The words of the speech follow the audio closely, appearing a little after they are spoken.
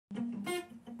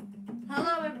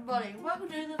everybody, welcome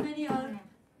to the video.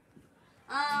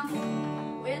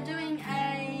 We're doing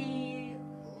a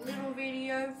little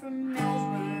video from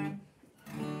Mel's room,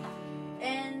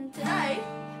 and today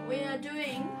we are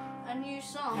doing a new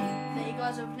song that you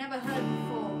guys have never heard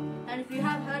before, and if you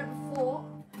have heard it before,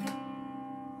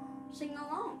 sing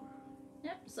along.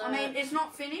 Yep. So I mean, it's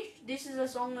not finished. This is a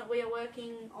song that we are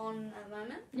working on at the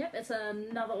moment. Yep, it's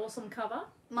another awesome cover.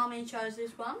 Mummy chose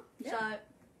this one, Yep. so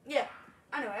yeah.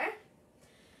 Anyway,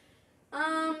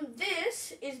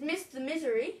 this is Mr.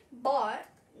 Misery by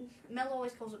Mel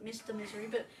always calls it Mr. Misery,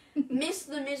 but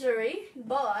Mr. Misery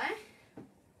by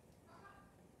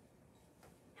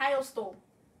Hailstorm.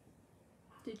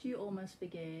 Did you almost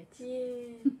forget?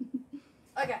 Yeah.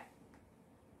 Okay.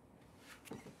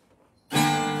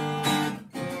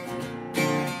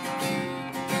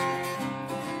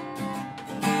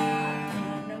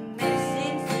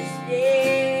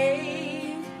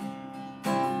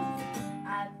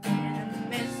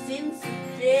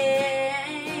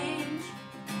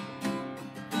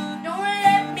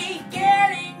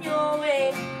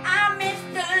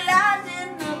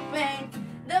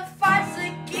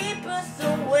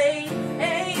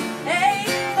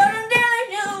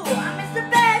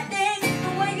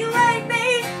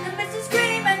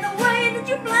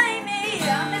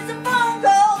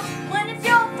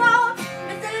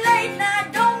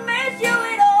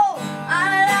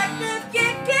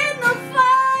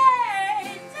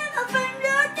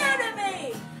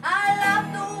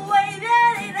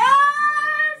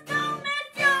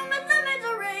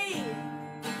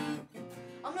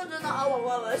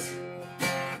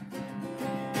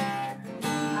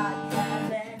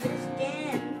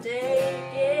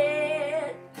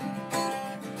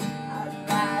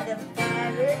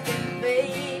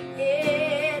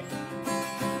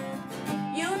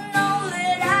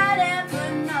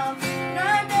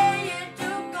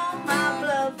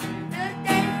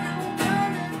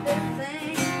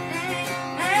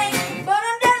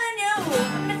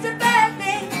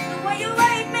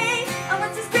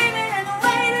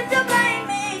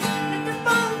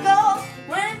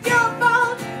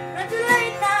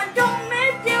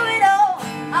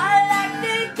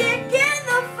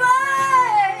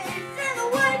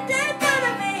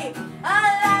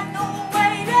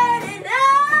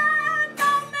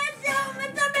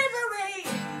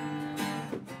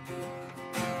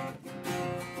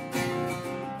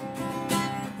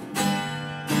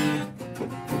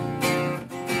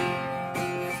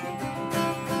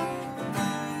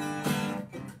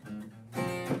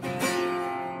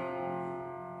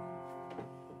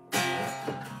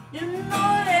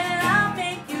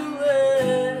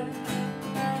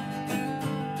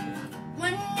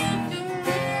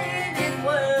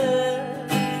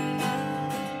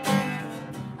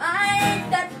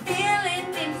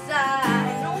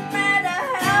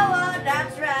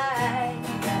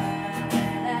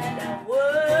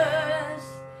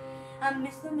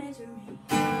 Mr. Misery,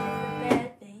 the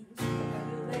bad things, the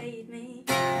way you hate me,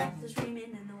 the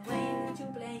screaming and the way that you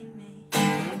blame me.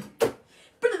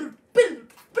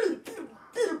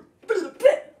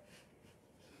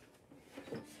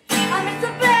 I miss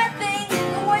the bad things,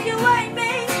 the way you hate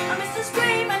me, I miss the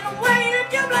scream and the way that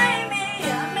you blame me.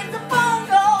 I miss the phone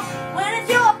call when it's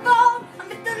your fault, I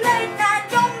miss the late night,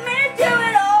 don't miss you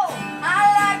at all. I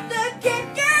like the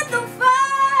kick in the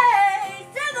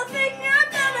face and the thing you're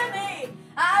telling me.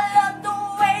 I love the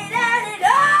way that it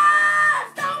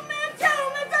hurts. Don't miss you,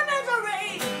 Mr. Misery.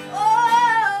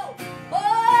 Oh, oh,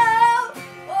 oh,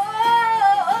 oh,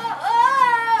 oh,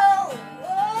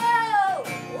 oh,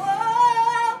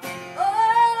 oh,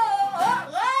 oh.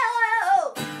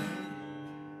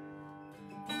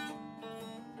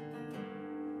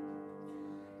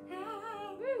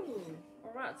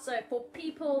 Alright, so for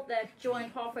people that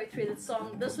joined halfway through the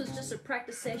song, this was just a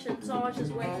practice session. Taj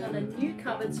is working on a new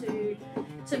cover to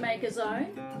make his own.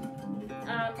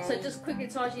 So just quickly,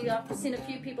 Taj, I've seen a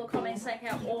few people comment saying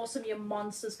how awesome your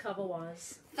Monsters cover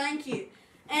was. Thank you.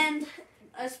 And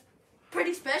a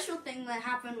pretty special thing that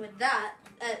happened with that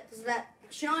is that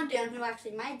Shinedown, who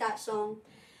actually made that song,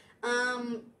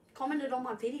 commented on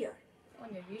my video. On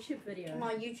your YouTube video.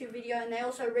 My YouTube video, and they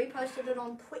also reposted it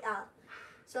on Twitter.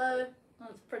 So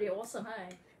That's pretty awesome,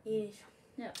 hey? yes.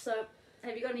 Yeah, so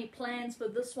have you got any plans for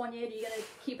this one yet? Are you going to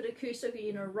keep it acoustic or are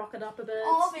you going to rock it up a bit?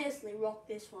 I'll obviously rock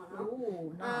this one up.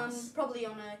 Oh, nice. Probably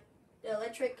on a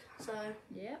electric, so.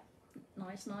 Yeah,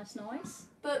 nice, nice, nice.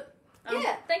 But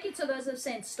yeah. Thank you to those who've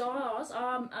sent stars.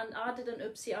 And I did an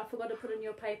oopsie. I forgot to put in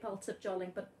your PayPal tip jar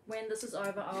link, but when this is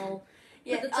over, I'll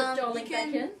put the tip jar link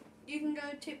back in. you can go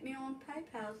tip me on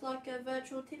PayPal. It's like a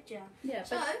virtual tip jar. Yeah,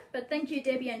 So, but thank you,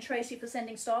 Debbie and Tracy, for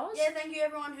sending stars. yeah, thank you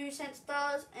everyone who sent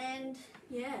stars, and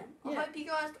I hope you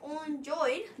guys all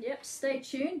enjoyed. Yep, stay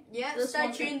tuned. Yeah, This stay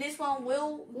one's tuned. This one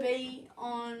will be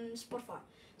on Spotify.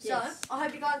 So, Yes. I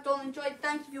hope you guys all enjoyed.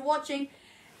 Thank you for watching,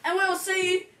 and we will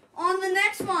see you on the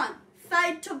next one.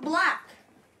 Fade to black.